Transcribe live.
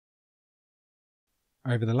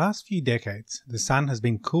Over the last few decades, the sun has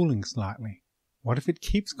been cooling slightly. What if it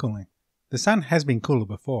keeps cooling? The sun has been cooler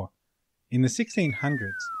before. In the 1600s,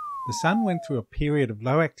 the sun went through a period of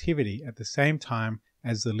low activity at the same time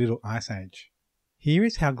as the Little Ice Age. Here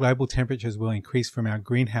is how global temperatures will increase from our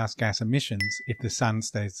greenhouse gas emissions if the sun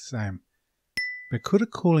stays the same. But could a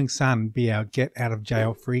cooling sun be our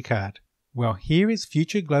get-out-of-jail-free card? Well, here is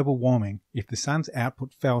future global warming if the sun's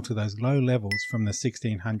output fell to those low levels from the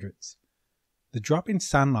 1600s. The drop in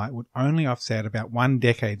sunlight would only offset about 1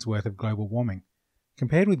 decade's worth of global warming.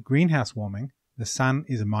 Compared with greenhouse warming, the sun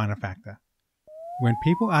is a minor factor. When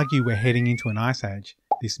people argue we're heading into an ice age,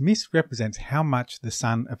 this misrepresents how much the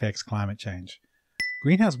sun affects climate change.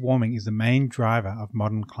 Greenhouse warming is the main driver of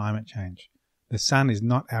modern climate change. The sun is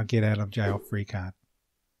not our get-out-of-jail-free card.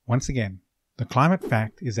 Once again, the climate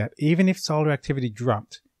fact is that even if solar activity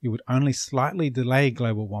dropped, it would only slightly delay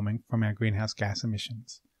global warming from our greenhouse gas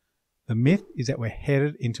emissions. The myth is that we're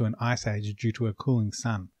headed into an ice age due to a cooling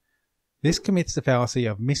sun. This commits the fallacy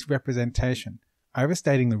of misrepresentation,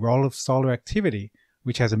 overstating the role of solar activity,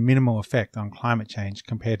 which has a minimal effect on climate change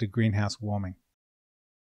compared to greenhouse warming.